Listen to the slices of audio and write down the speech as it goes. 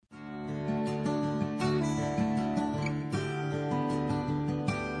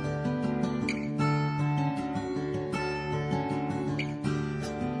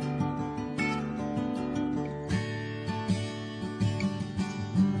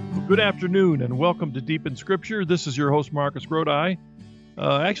Good afternoon and welcome to Deep in Scripture. This is your host, Marcus Grodi.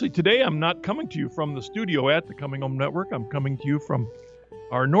 Actually, today I'm not coming to you from the studio at the Coming Home Network. I'm coming to you from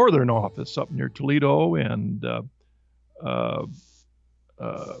our northern office up near Toledo, and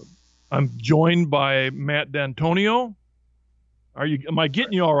I'm joined by Matt D'Antonio. Am I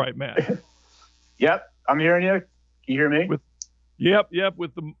getting you all right, Matt? Yep, I'm hearing you. Can you hear me? Yep.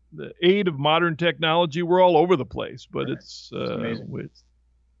 With the aid of modern technology, we're all over the place, but Right. it's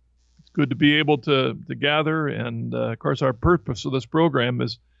good to be able to gather. And of course, our purpose of this program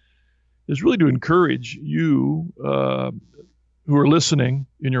is really to encourage you who are listening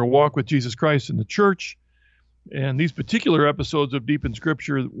in your walk with Jesus Christ in the church. And these particular episodes of Deep in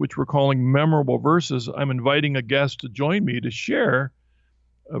Scripture, which we're calling Memorable Verses, I'm inviting a guest to join me to share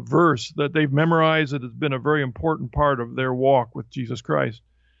a verse that they've memorized that has been a very important part of their walk with Jesus Christ.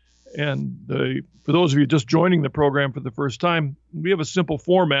 And for those of you just joining the program for the first time, we have a simple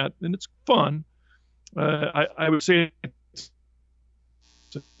format, and it's fun. I would say,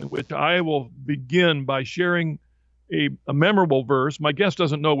 which I will begin by sharing a memorable verse. My guest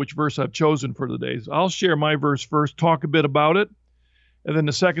doesn't know which verse I've chosen for today. So I'll share my verse first, talk a bit about it, and then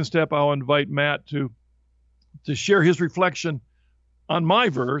the second step, I'll invite Matt to share his reflection on my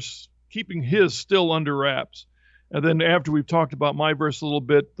verse, keeping his still under wraps. And then after we've talked about my verse a little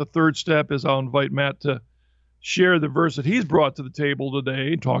bit, the third step is I'll invite Matt to share the verse that he's brought to the table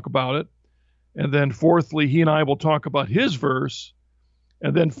today and talk about it. And then fourthly, he and I will talk about his verse.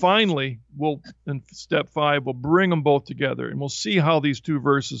 And then finally, in step 5, we'll bring them both together, and we'll see how these two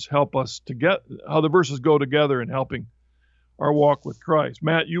verses help us how the verses go together in helping our walk with Christ.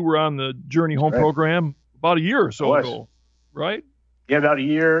 Matt, you were on the Journey Home program about a year or so ago, right? Yeah, about a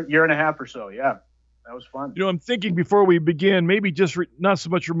year and a half or so. Yeah, that was fun. You know, I'm thinking before we begin, maybe just not so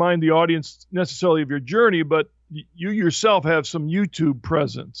much remind the audience necessarily of your journey, but you yourself have some YouTube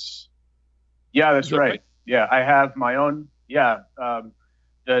presence. Yeah, that's right. Yeah, I have my own. Yeah.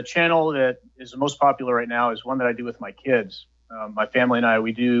 The channel that is the most popular right now is one that I do with my kids. My family and I,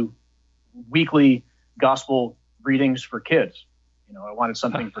 we do weekly gospel readings for kids. You know, I wanted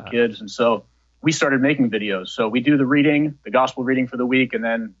something for kids. And so we started making videos. So we do the gospel reading for the week. And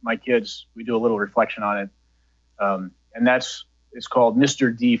then my kids, we do a little reflection on it. And it's called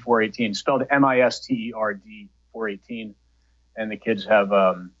Mr. D 418, spelled MISTERD 418. And the kids have,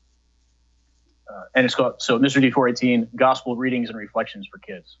 and it's called, Mr. D 418, Gospel Readings and Reflections for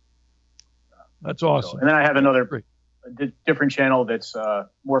Kids. That's awesome. And then I have a different channel that's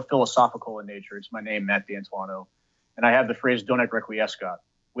more philosophical in nature. It's my name, Matt D'Antonio. And I have the phrase Donec Requiescat,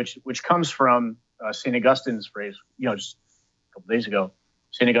 which comes from St. Augustine's phrase, just a couple days ago.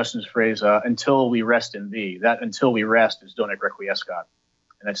 St. Augustine's phrase, until we rest in thee. That until we rest is Donec Requiescat.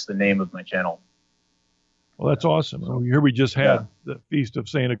 And that's the name of my channel. Well, that's awesome. So, here we just had the Feast of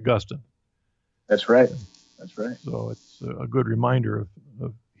St. Augustine. That's right. That's right. So it's a good reminder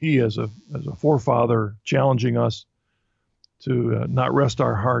of he as a forefather challenging us to not rest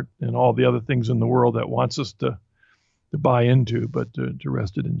our heart in all the other things in the world that wants us to buy into, but to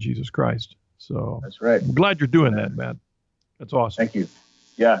rest it in Jesus Christ. So that's right. I'm glad you're doing that, Matt. That's awesome. Thank you.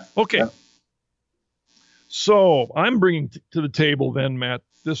 Yeah. Okay. Yeah. So I'm bringing to the table then, Matt,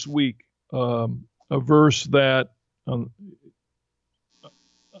 this week, a verse that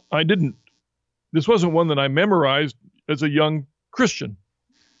this wasn't one that I memorized as a young Christian.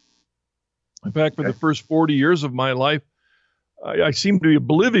 In fact, for the first 40 years of my life, I seemed to be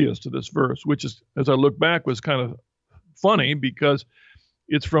oblivious to this verse, which is, as I look back, was kind of funny because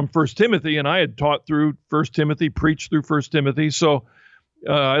it's from 1 Timothy, and I had taught through 1 Timothy, preached through 1 Timothy. So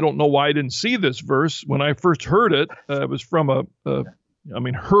I don't know why I didn't see this verse. When I first heard it, it was from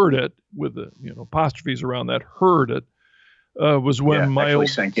heard it with the apostrophes around that, heard it, was when my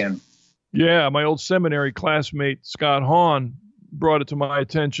old seminary classmate, Scott Hahn, brought it to my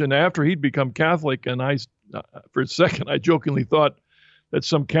attention after he'd become Catholic. And for a second, I jokingly thought that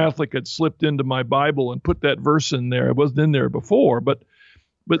some Catholic had slipped into my Bible and put that verse in there. It wasn't in there before. But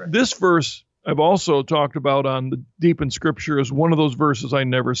right. This verse I've also talked about on the Deep in Scripture is one of those verses I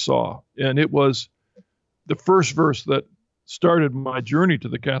never saw. And it was the first verse that started my journey to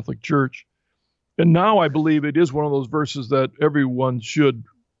the Catholic Church. And now I believe it is one of those verses that everyone should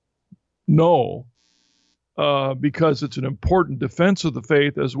know, because it's an important defense of the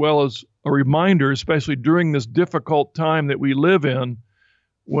faith as well as a reminder, especially during this difficult time that we live in,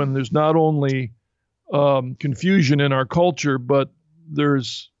 when there's not only confusion in our culture, but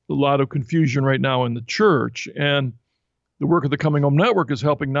there's a lot of confusion right now in the church. And the work of the Coming Home Network is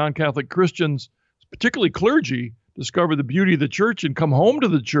helping non-Catholic Christians, particularly clergy, discover the beauty of the church and come home to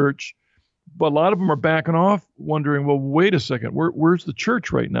the church but a lot of them are backing off, wondering, well, wait a second, where's the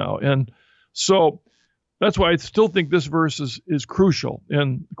church right now? And so that's why I still think this verse is crucial.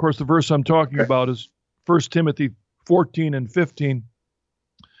 And of course, the verse I'm talking about is 1 Timothy 14 and 15.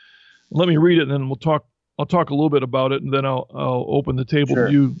 Let me read it, and then I'll talk a little bit about it, and then I'll open the table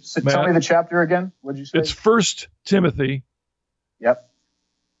to you, Matt. Tell me the chapter again. What'd you say? It's 1 Timothy. Yep.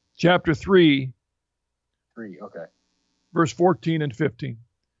 Chapter 3. Okay. Verse 14 and 15.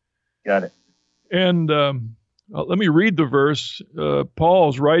 Got it. And let me read the verse.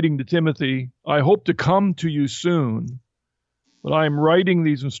 Paul's writing to Timothy, I hope to come to you soon, but I am writing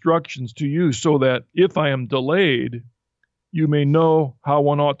these instructions to you so that if I am delayed, you may know how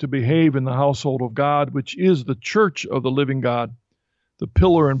one ought to behave in the household of God, which is the church of the living God, the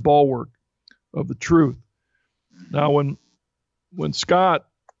pillar and bulwark of the truth. Now, when Scott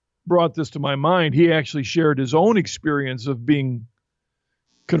brought this to my mind, he actually shared his own experience of being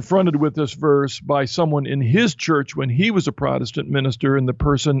confronted with this verse by someone in his church when he was a Protestant minister, and the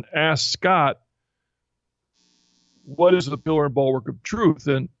person asked Scott, what is the pillar and bulwark of truth?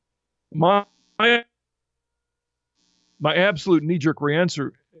 And my absolute knee-jerk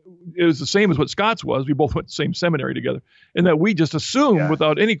answer is the same as what Scott's was. We both went to the same seminary together, and that we just assume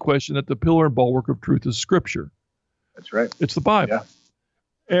without any question that the pillar and bulwark of truth is Scripture. That's right. It's the Bible. Yeah.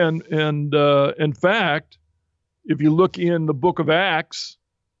 And in fact, if you look in the book of Acts,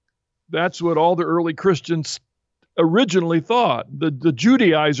 that's what all the early Christians originally thought. The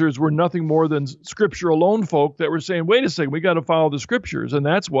Judaizers were nothing more than Scripture alone folk that were saying, wait a second, we got to follow the Scriptures. And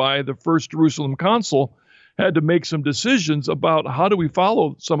that's why the First Jerusalem Council had to make some decisions about how do we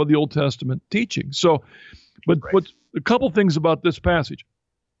follow some of the Old Testament teaching. So, but what's a couple things about this passage.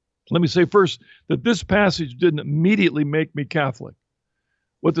 Let me say first that this passage didn't immediately make me Catholic.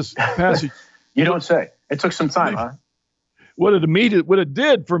 What this passage... You don't say. It took some time, huh? What it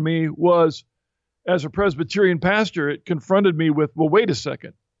did for me was, as a Presbyterian pastor, it confronted me with, well, wait a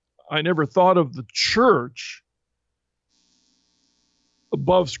second. I never thought of the church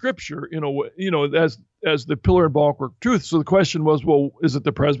above Scripture in a way, as the pillar and bulwark of truth. So the question was, well, is it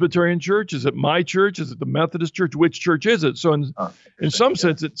the Presbyterian church? Is it my church? Is it the Methodist church? Which church is it? So in some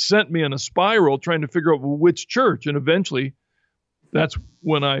sense, it sent me in a spiral trying to figure out which church. And eventually, that's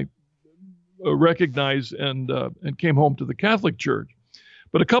when I recognized and came home to the Catholic Church.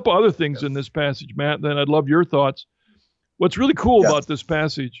 But a couple other things in this passage, Matt, then I'd love your thoughts. What's really cool about this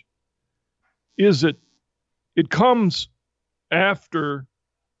passage is that it comes after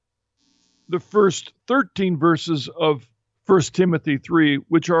the first 13 verses of 1 Timothy 3,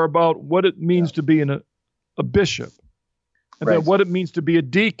 which are about what it means to be a bishop, and then what it means to be a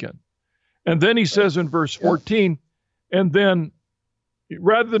deacon. And then he says in verse 14, and then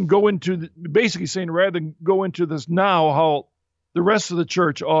rather than go into this now, how the rest of the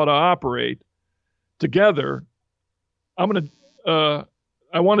church ought to operate together, I want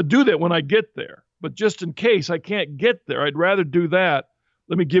to do that when I get there. But just in case I can't get there, I'd rather do that.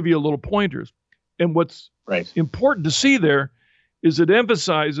 Let me give you a little pointers. And what's important to see there is it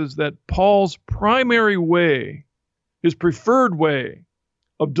emphasizes that Paul's primary way, his preferred way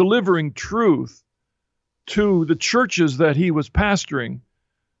of delivering truth to the churches that he was pastoring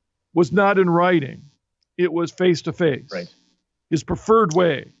was not in writing. It was face-to-face. His preferred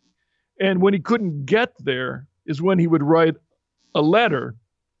way. And when he couldn't get there is when he would write a letter,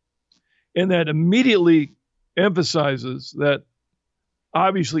 and that immediately emphasizes that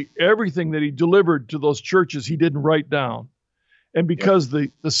obviously everything that he delivered to those churches he didn't write down. And because the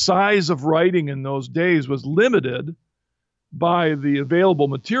size of writing in those days was limited by the available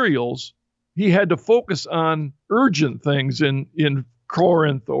materials, he had to focus on urgent things in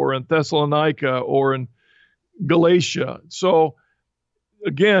Corinth or in Thessalonica or in Galatia. So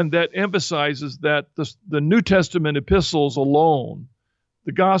again, that emphasizes that the New Testament epistles alone,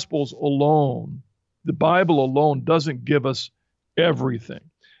 the Gospels alone, the Bible alone doesn't give us everything.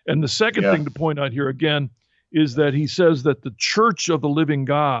 And the second thing to point out here again is that he says that the church of the living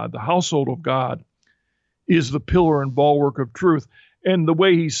God, the household of God, is the pillar and bulwark of truth. And the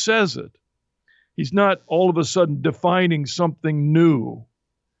way he says it, he's not all of a sudden defining something new.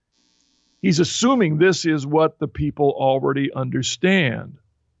 He's assuming this is what the people already understand.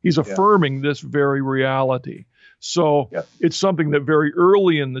 He's affirming this very reality. So it's something that very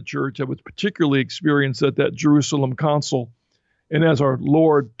early in the church I was particularly experienced at that Jerusalem Council, and as our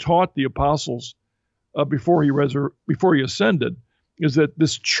Lord taught the apostles before he ascended, is that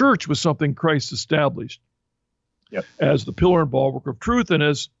this church was something Christ established as the pillar and bulwark of truth. And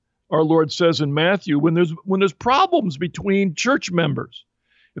as our Lord says in Matthew, when there's problems between church members,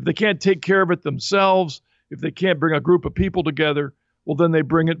 if they can't take care of it themselves, if they can't bring a group of people together, well, then they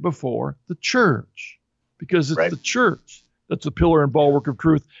bring it before the church, because it's Right. the church that's the pillar and bulwark of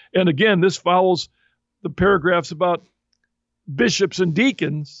truth. And again, this follows the paragraphs about bishops and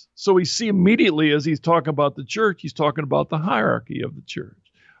deacons. So we see immediately as he's talking about the church, he's talking about the hierarchy of the church.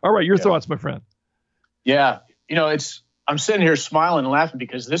 All right, your thoughts, my friend. Yeah. I'm sitting here smiling and laughing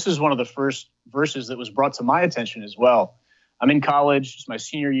because this is one of the first verses that was brought to my attention as well. I'm in college. It's my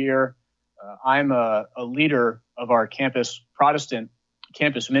senior year. I'm a leader of our Protestant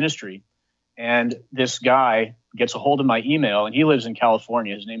campus ministry. And this guy gets a hold of my email, and he lives in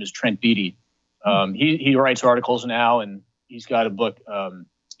California. His name is Trent Beatty. He writes articles now, and he's got a book,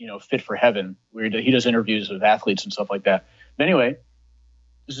 Fit for Heaven, where he does interviews with athletes and stuff like that. But anyway,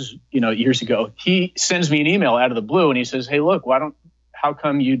 this is, years ago. He sends me an email out of the blue, and he says, hey, look, how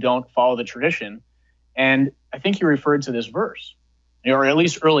come you don't follow the tradition? And I think he referred to this verse, or at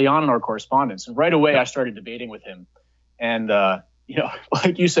least early on in our correspondence. And right away, I started debating with him. And,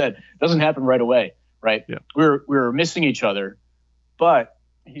 like you said, it doesn't happen right away, right? Yeah. We're missing each other. But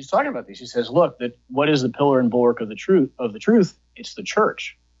he's talking about this. He says, look, what is the pillar and bulwark of the truth? It's the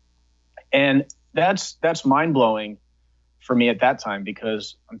church. And that's mind-blowing for me at that time,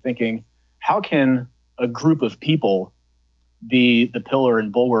 because I'm thinking, how can a group of people be the pillar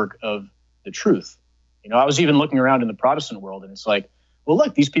and bulwark of the truth? I was even looking around in the Protestant world, and it's like, well,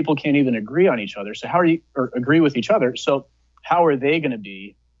 look, these people can't even agree on each other. So agree with each other. So how are they going to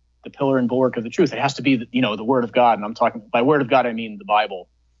be the pillar and bulwark of the truth? It has to be, the Word of God. And I'm talking by Word of God, I mean the Bible.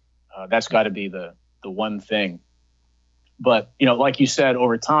 That's got to be the one thing. But, like you said,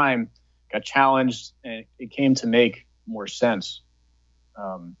 over time, got challenged, and it came to make more sense.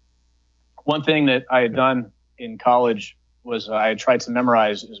 One thing that I had done in college was I had tried to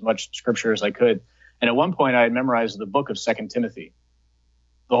memorize as much scripture as I could. And at one point, I had memorized the book of 2 Timothy,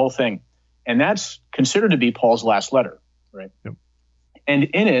 the whole thing. And that's considered to be Paul's last letter, right? Yep. And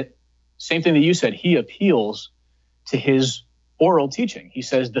in it, same thing that you said, he appeals to his oral teaching. He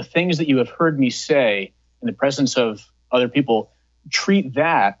says, the things that you have heard me say in the presence of other people, treat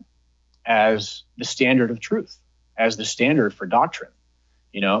that as the standard of truth, as the standard for doctrine.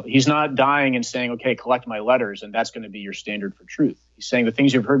 He's not dying and saying, okay, collect my letters, and that's going to be your standard for truth. He's saying the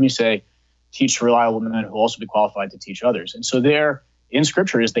things you've heard me say, teach reliable men who will also be qualified to teach others. And so there in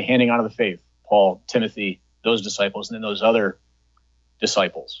Scripture is the handing on of the faith, Paul, Timothy, those disciples, and then those other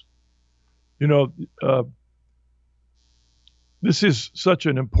disciples. This is such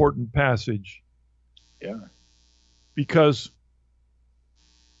an important passage. Yeah. Because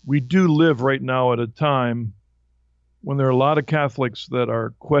we do live right now at a time when there are a lot of Catholics that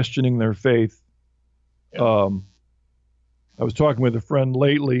are questioning their faith. Yeah. I was talking with a friend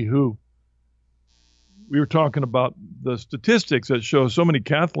lately who we were talking about the statistics that show so many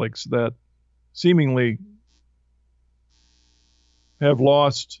Catholics that seemingly have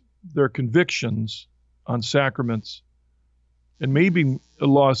lost their convictions on sacraments and maybe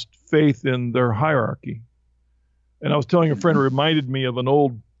lost faith in their hierarchy. And I was telling a friend, it reminded me of an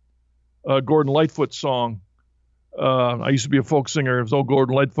old Gordon Lightfoot song. I used to be a folk singer. It was an old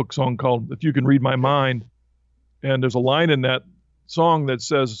Gordon Lightfoot song called If You Can Read My Mind. And there's a line in that song that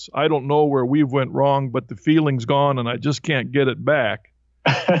says, I don't know where we went wrong, but the feeling's gone and I just can't get it back.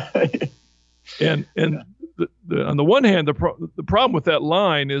 And on the one hand, the problem with that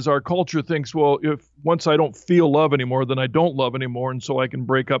line is our culture thinks, well, if once I don't feel love anymore, then I don't love anymore, and so I can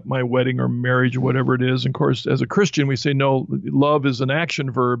break up my wedding or marriage or whatever it is. And of course, as a Christian, we say, no, love is an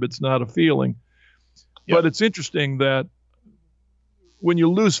action verb. It's not a feeling. Yep. But it's interesting that when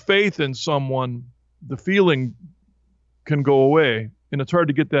you lose faith in someone, the feeling can go away, and it's hard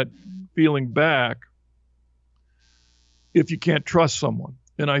to get that feeling back if you can't trust someone.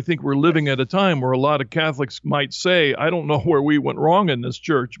 And I think we're living at a time where a lot of Catholics might say, I don't know where we went wrong in this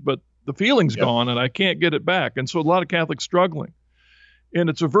church, but the feeling's gone and I can't get it back. And so a lot of Catholics struggling.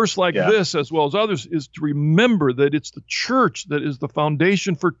 And it's a verse like this, as well as others, is to remember that it's the church that is the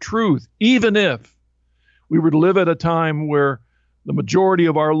foundation for truth, even if we were to live at a time where the majority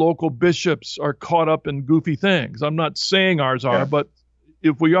of our local bishops are caught up in goofy things. I'm not saying ours are, but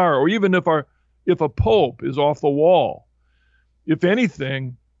if we are, or even if a pope is off the wall, if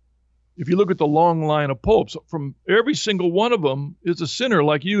anything, if you look at the long line of popes, from every single one of them is a sinner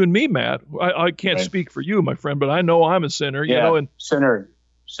like you and me, Matt. I can't speak for you, my friend, but I know I'm a sinner. And sinner.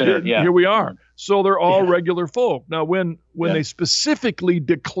 Here we are. So they're all regular folk. Now, when they specifically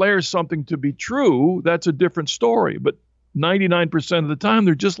declare something to be true, that's a different story. But 99% of the time,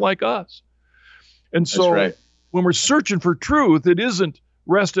 they're just like us. And so when we're searching for truth, it isn't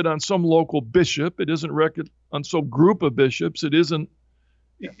rested on some local bishop. It isn't rested on some group of bishops. It isn't.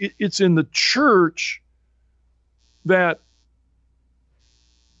 It's in the church that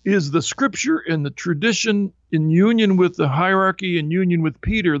is the scripture and the tradition in union with the hierarchy, in union with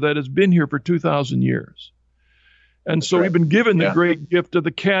Peter, that has been here for 2,000 years. And so we've been given the great gift of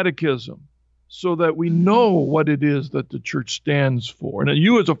the catechism so that we know what it is that the church stands for. And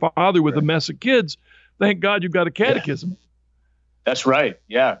you as a father with a mess of kids, thank God you've got a catechism. That's right.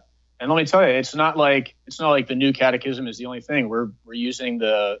 Yeah. And let me tell you, it's not like the new catechism is the only thing. We're using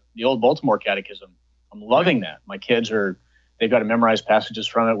the old Baltimore catechism. I'm loving that. My kids they've got to memorize passages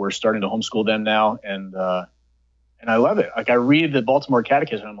from it. We're starting to homeschool them now. And I love it. Like, I read the Baltimore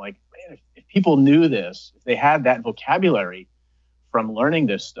catechism. I'm like, man, if people knew this, if they had that vocabulary from learning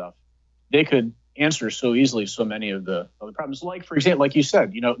this stuff, they could answer so easily so many of the problems. Like, for example, like you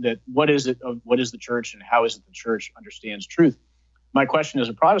said, that what is the church and how is it the church understands truth? My question as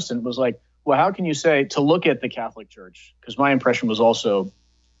a Protestant was like, well, how can you say to look at the Catholic Church? Because my impression was also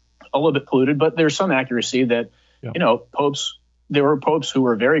a little bit polluted, but there's some accuracy that, there were popes who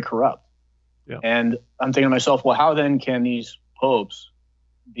were very corrupt. Yeah. And I'm thinking to myself, well, how then can these popes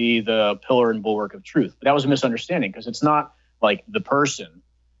be the pillar and bulwark of truth? But that was a misunderstanding, because it's not like the person,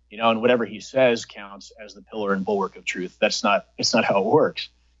 and whatever he says counts as the pillar and bulwark of truth. It's not how it works.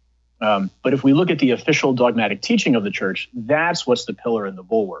 But if we look at the official dogmatic teaching of the church, that's what's the pillar and the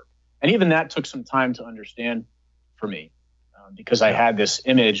bulwark. And even that took some time to understand for me, because I had this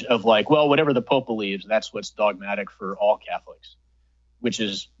image of like, well, whatever the Pope believes, that's what's dogmatic for all Catholics, which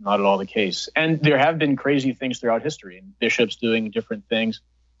is not at all the case. And there have been crazy things throughout history, and bishops doing different things.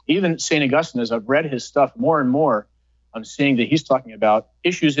 Even St. Augustine, as I've read his stuff more and more, I'm seeing that he's talking about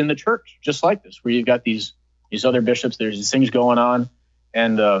issues in the church, just like this, where you've got these other bishops, there's these things going on.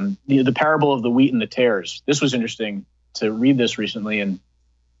 And the parable of the wheat and the tares. This was interesting to read this recently and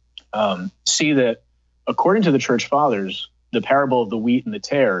see that according to the church fathers, the parable of the wheat and the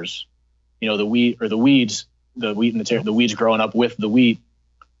tares, the wheat or the weeds, the wheat and the tares, the weeds growing up with the wheat,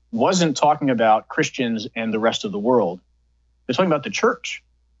 wasn't talking about Christians and the rest of the world. They're talking about the church.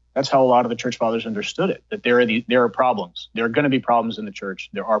 That's how a lot of the church fathers understood it, that there are problems. There are going to be problems in the church.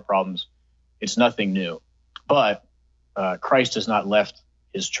 There are problems. It's nothing new. But Christ has not left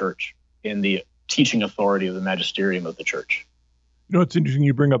his church in the teaching authority of the magisterium of the church. It's interesting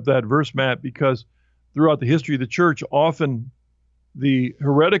you bring up that verse, Matt, because throughout the history of the church, often the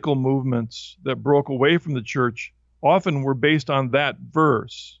heretical movements that broke away from the church often were based on that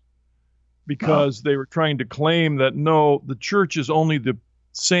verse, because they were trying to claim that, no, the church is only the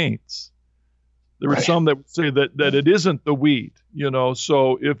saints. There were some that would say that it isn't the wheat,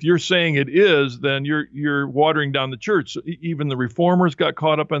 So if you're saying it is, then you're watering down the church. So even the reformers got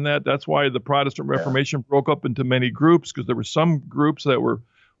caught up in that. That's why the Protestant Reformation broke up into many groups, because there were some groups that were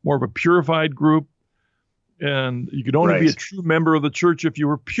more of a purified group, and you could only be a true member of the church if you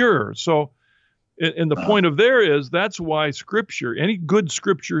were pure. So, and the point of there is, that's why Scripture, any good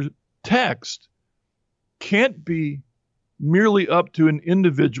Scripture text, can't be merely up to an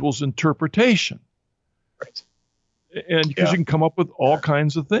individual's interpretation. Right. And because you can come up with all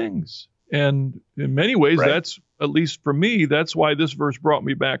kinds of things. And in many ways, that's, at least for me, that's why this verse brought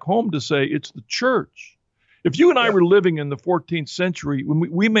me back home to say it's the church. If you and I were living in the 14th century,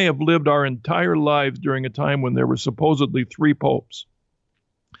 we may have lived our entire lives during a time when there were supposedly 3 popes.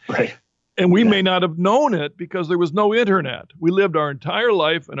 Right. And we may not have known it because there was no internet. We lived our entire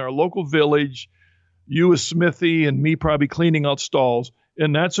life in our local village, you a smithy and me probably cleaning out stalls.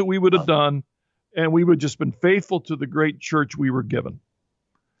 And that's what we would have done. And we would just been faithful to the great church we were given.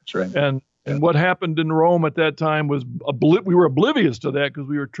 That's right. And what happened in Rome at that time was we were oblivious to that because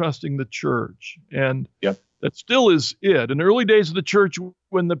we were trusting the church. And that still is it. In the early days of the church,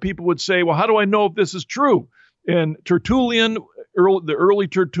 when the people would say, well, how do I know if this is true? And Tertullian, the early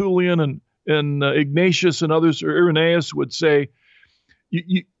Tertullian and Ignatius and others, or Irenaeus would say,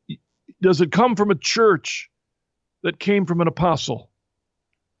 does it come from a church that came from an apostle?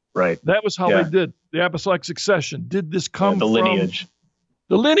 Right. That was how they did the apostolic succession. Did this come from lineage?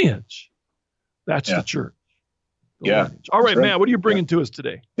 The lineage. That's the church. Lineage. All right, Matt, what are you bringing to us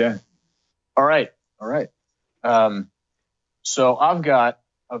today? Yeah. All right. So I've got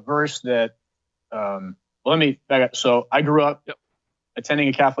a verse that, let me back up. So I grew up attending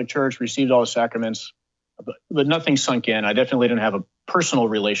a Catholic church, received all the sacraments, but nothing sunk in. I definitely didn't have a personal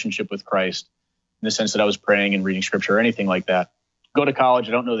relationship with Christ in the sense that I was praying and reading scripture or anything like that. Go to college,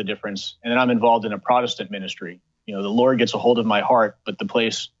 I don't know the difference. And then I'm involved in a Protestant ministry. The Lord gets a hold of my heart, but the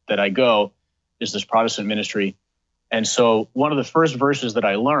place that I go is this Protestant ministry. And so one of the first verses that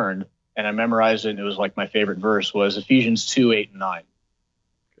I learned, and I memorized it, and it was like my favorite verse, was Ephesians 2:8-9.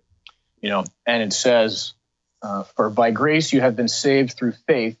 And it says, for by grace you have been saved through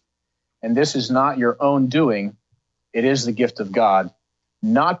faith, and this is not your own doing, it is the gift of God,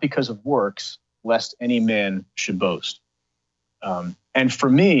 not because of works, lest any man should boast. And for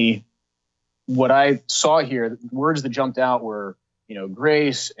me, what I saw here, the words that jumped out were,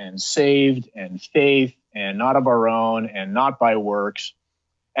 grace and saved and faith and not of our own and not by works.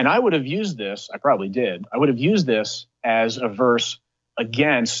 And I would have used this, I probably did, I would have used this as a verse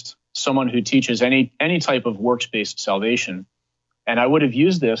against someone who teaches any type of works-based salvation. And I would have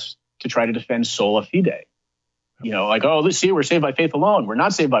used this to try to defend sola fide. Let's see, we're saved by faith alone. We're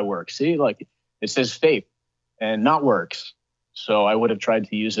not saved by works. See, it says faith and not works. So I would have tried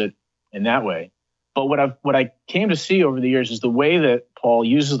to use it in that way. But what I came to see over the years is the way that Paul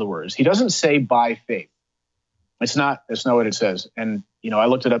uses the words. He doesn't say by faith. That's not what it says. And, I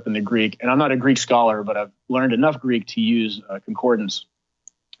looked it up in the Greek, and I'm not a Greek scholar, but I've learned enough Greek to use concordance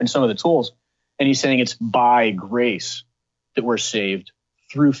and some of the tools. And he's saying it's by grace that we're saved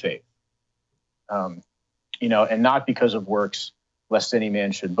through faith. And not because of works, lest any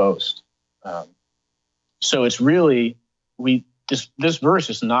man should boast. So it's really, this verse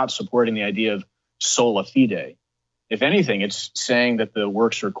is not supporting the idea of sola fide. If anything, it's saying that the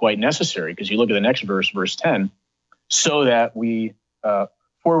works are quite necessary, because you look at the next verse, verse 10, so that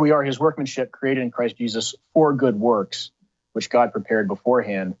for we are his workmanship created in Christ Jesus for good works, which God prepared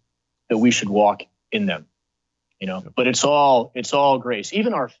beforehand that we should walk in them. But it's all grace.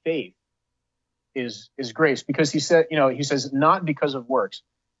 Even our faith is grace, because he says not because of works,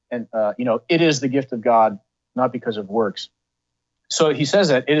 and it is the gift of God, not because of works. So he says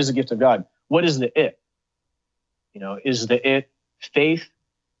that it is a gift of God. What is the it? Is the it faith,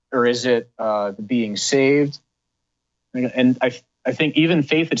 or is it being saved? And I think even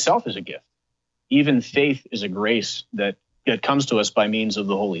faith itself is a gift. Even faith is a grace that comes to us by means of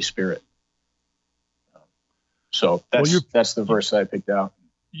the Holy Spirit. So that's the verse I picked out.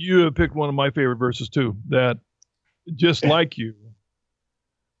 You have picked one of my favorite verses too, that just like you,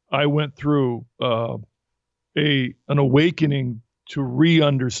 I went through an awakening to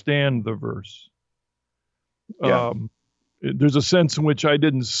re-understand the verse. Yeah. There's a sense in which I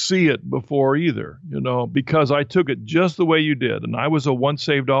didn't see it before either, because I took it just the way you did. And I was a once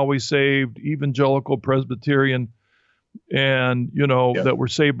saved, always saved, evangelical Presbyterian, and, that we're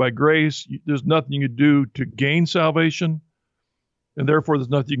saved by grace. There's nothing you can do to gain salvation, and therefore there's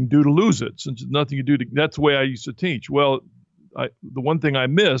nothing you can do to lose it, since there's nothing you do to, that's the way I used to teach. Well, the one thing I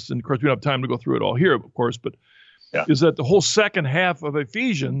missed, and of course we don't have time to go through it all here, of course, but is that the whole second half of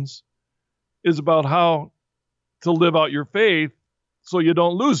Ephesians is about how to live out your faith so you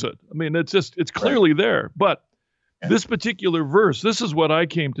don't lose it. I mean, it's clearly there. But this particular verse, this is what I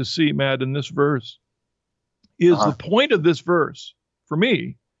came to see, Matt, in this verse, is the point of this verse, for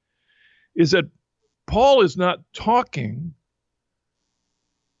me, is that Paul is not talking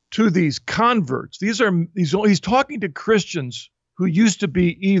to these converts. He's talking to Christians who used to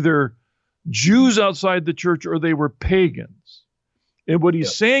be either Jews outside the church or they were pagans. And what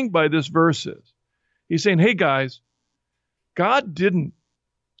he's saying by this verse is, he's saying, hey guys, God didn't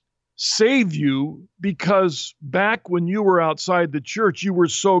save you because back when you were outside the church, you were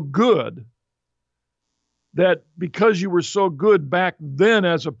so good that because you were so good back then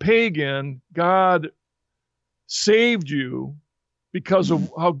as a pagan, God saved you because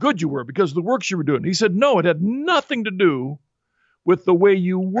of how good you were, because of the works you were doing. He said, no, it had nothing to do with the way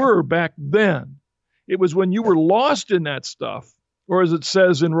you were back then. It was when you were lost in that stuff, or as it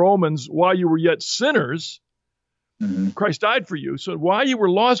says in Romans, while you were yet sinners, Christ died for you. So while you were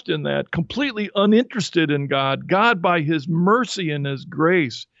lost in that, completely uninterested in God, God, by his mercy and his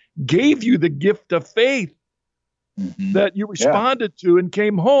grace, gave you the gift of faith that you responded to and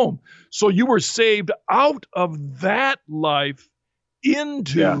came home. So you were saved out of that life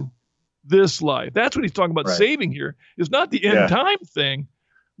into this life. That's what he's talking about. Saving here is not the end time thing.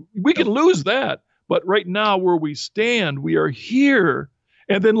 We can lose that. But right now where we stand, we are here.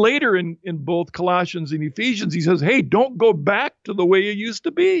 And then later in both Colossians and Ephesians, he says, hey, don't go back to the way you used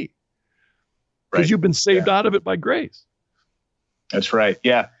to be, because you've been saved out of it by grace. That's right.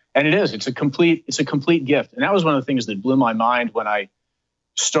 Yeah. And it is. It's a complete gift. And that was one of the things that blew my mind when I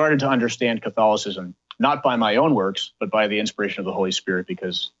started to understand Catholicism, not by my own works, but by the inspiration of the Holy Spirit,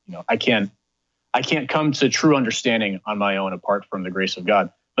 because I can't come to true understanding on my own apart from the grace of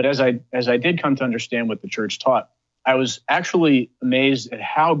God. But as I did come to understand what the church taught, I was actually amazed at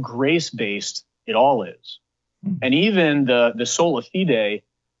how grace-based it all is. And even the sola fide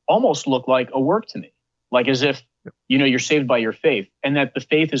almost looked like a work to me, like as if, you're saved by your faith, and that the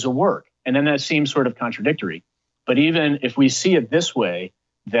faith is a work. And then that seems sort of contradictory. But even if we see it this way,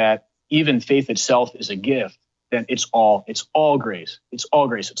 that even faith itself is a gift, then it's all grace. It's all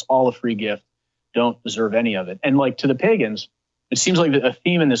grace. It's all a free gift. Don't deserve any of it. And like to the pagans, it seems like a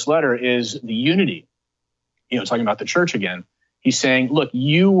theme in this letter is the unity. Talking about the church again. He's saying, look,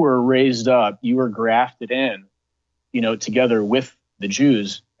 you were raised up, you were grafted in, together with the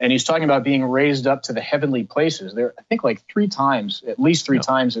Jews. And he's talking about being raised up to the heavenly places. There, I think, like at least three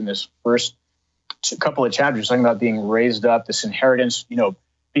times in this first couple of chapters, talking about being raised up, this inheritance,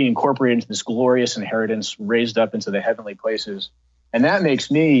 being incorporated into this glorious inheritance, raised up into the heavenly places. And that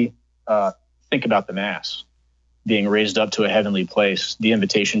makes me think about the Mass, being raised up to a heavenly place, the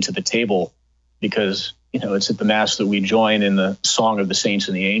invitation to the table, because, it's at the Mass that we join in the song of the saints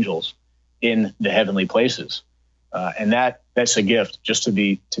and the angels in the heavenly places. And that's a gift, just to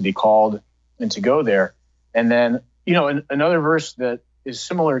be called and to go there. And then, another verse that is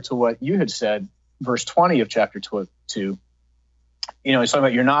similar to what you had said, verse 20 of chapter 2, it's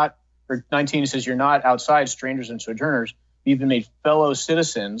talking about 19 says, you're not outside, strangers and sojourners. You've been made fellow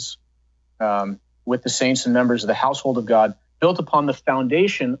citizens with the saints and members of the household of God, built upon the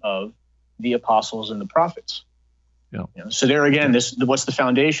foundation of the apostles and the prophets. Yeah. So there again, what's the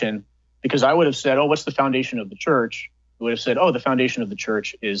foundation? Because I would have said, what's the foundation of the church? I would have said, the foundation of the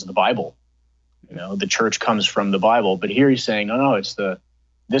church is the Bible. The church comes from the Bible. But here he's saying, no,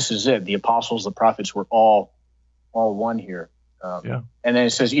 this is it. The apostles, the prophets were all one here. And then it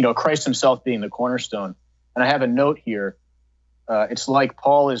says, Christ himself being the cornerstone. And I have a note here. It's like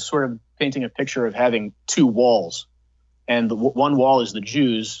Paul is sort of painting a picture of having two walls. And one wall is the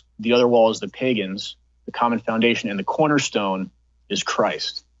Jews, the other wall is the pagans, the common foundation, and the cornerstone is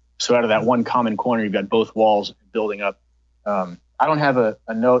Christ. So out of that one common corner, you've got both walls building up. I don't have a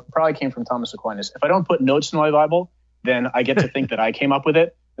note, probably came from Thomas Aquinas. If I don't put notes in my Bible, then I get to think that I came up with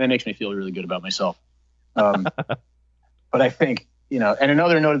it, and that makes me feel really good about myself. But I think, and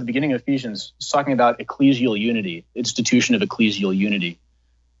another note at the beginning of Ephesians is talking about ecclesial unity, institution of ecclesial unity.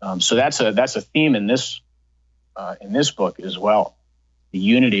 So that's a theme in this book as well. The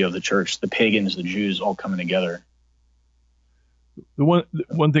unity of the church, the pagans, the Jews, all coming together. The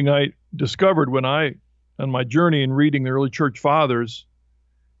one thing I discovered on my journey in reading the early church fathers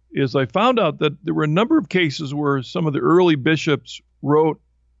is I found out that there were a number of cases where some of the early bishops wrote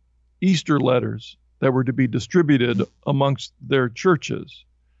Easter letters that were to be distributed amongst their churches.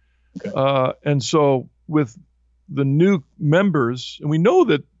 Okay. And so with the new members, and we know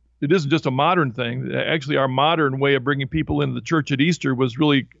that it isn't just a modern thing. Actually, our modern way of bringing people into the church at Easter was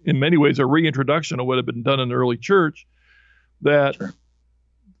really, in many ways, a reintroduction of what had been done in the early church, that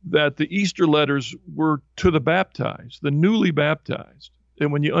the Easter letters were to the baptized, the newly baptized.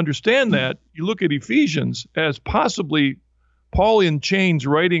 And when you understand that, you look at Ephesians as possibly Paul in chains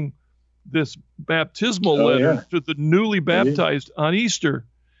writing this baptismal letter to the newly baptized on Easter. And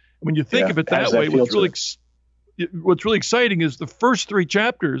when you think of it that way, what's really exciting is the first three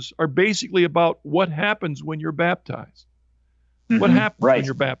chapters are basically about what happens when you're baptized. What happens when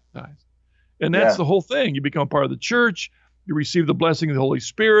you're baptized? And that's the whole thing. You become part of the church. You receive the blessing of the Holy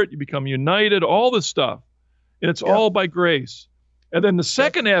Spirit. You become united, all this stuff. And it's all by grace. And then the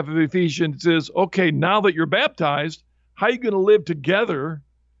second half of Ephesians is, okay, now that you're baptized, how are you going to live together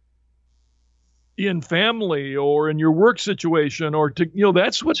in family or in your work situation? Or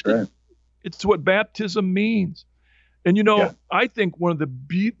that's what it's what baptism means. And, I think one of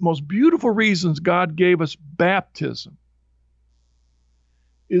the most beautiful reasons God gave us baptism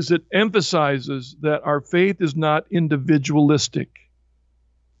is it emphasizes that our faith is not individualistic.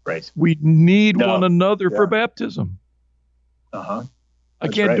 Right. We need one another for baptism. Uh-huh. I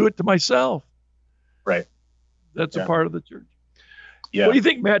can't do it to myself. Right. That's a part of the church. Yeah. What do you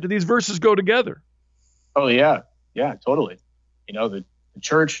think, Matt? Do these verses go together? Oh, yeah. Yeah, totally. The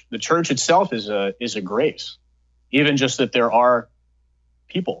church itself is a grace. Even just that there are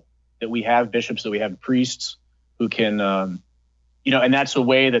people, that we have bishops, that we have priests who can, and that's a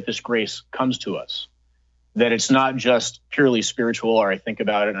way that this grace comes to us. That it's not just purely spiritual, or I think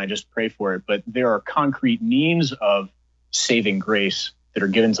about it and I just pray for it, but there are concrete means of saving grace that are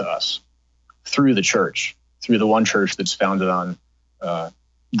given to us through the church, through the one church that's founded on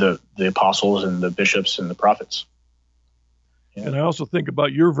the apostles and the bishops and the prophets. Yeah. And I also think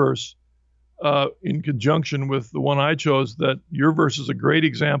about your verse in conjunction with the one I chose, that your verse is a great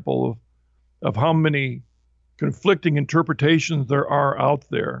example of how many conflicting interpretations there are out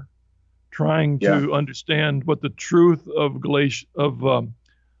there, trying to understand what the truth of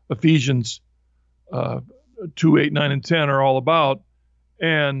Ephesians 2, 8, 9, and 10 are all about.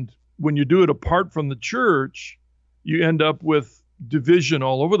 And when you do it apart from the church, you end up with division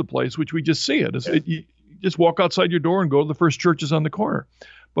all over the place, which we just see it. You just walk outside your door and go to the first churches on the corner.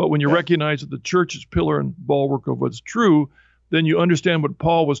 But when you recognize that the church is pillar and bulwark of what's true, then you understand what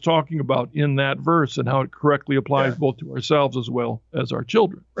Paul was talking about in that verse and how it correctly applies both to ourselves as well as our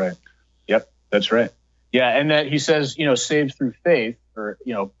children. Right. Yep, that's right. Yeah, and that he says, saved through faith, or,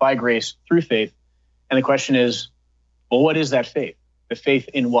 by grace through faith. And the question is, well, what is that faith? The faith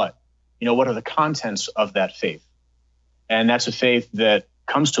in what? What are the contents of that faith? And that's a faith that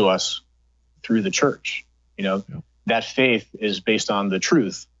comes to us through the church. That faith is based on the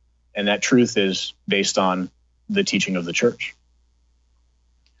truth, and that truth is based on the teaching of the church.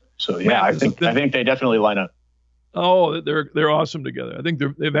 So I think they definitely line up. Oh, they're awesome together. I think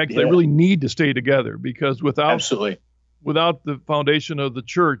they really need to stay together, because without the foundation of the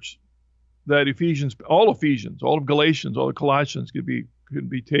church, that all of Galatians, all of Colossians could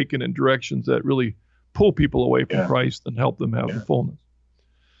be taken in directions that really pull people away from Christ and help them have the fullness.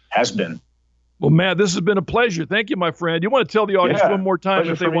 Has been. Well, Matt, this has been a pleasure. Thank you, my friend. You want to tell the audience one more time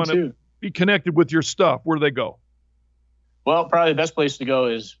if they want to be connected with your stuff, where do they go? Well, probably the best place to go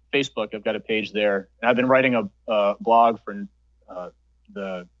is Facebook. I've got a page there. And I've been writing a blog for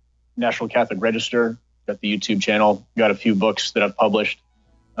the National Catholic Register. Got the YouTube channel. Got a few books that I've published.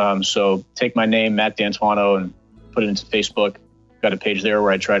 So take my name, Matt D'Antuono, and put it into Facebook. Got a page there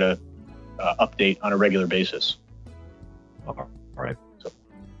where I try to update on a regular basis. All right.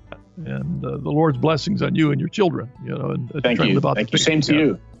 And the Lord's blessings on you and your children. Thank you. Thank you. Same to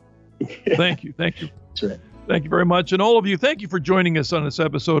you. Thank you. That's right. Thank you very much. And all of you, thank you for joining us on this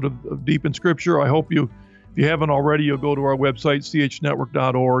episode of Deep in Scripture. I hope if you haven't already, you'll go to our website,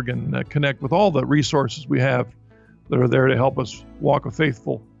 chnetwork.org, and connect with all the resources we have that are there to help us walk a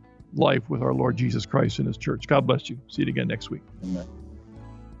faithful life with our Lord Jesus Christ and his church. God bless you. See you again next week. Amen.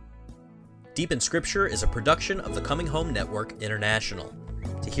 Deep in Scripture is a production of the Coming Home Network International.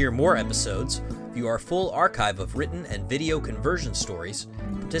 To hear more episodes, view our full archive of written and video conversion stories,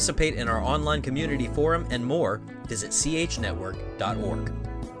 participate in our online community forum, and more, visit chnetwork.org.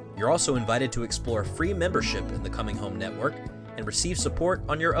 You're also invited to explore free membership in the Coming Home Network and receive support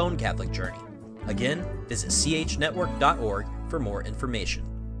on your own Catholic journey. Again, visit chnetwork.org for more information.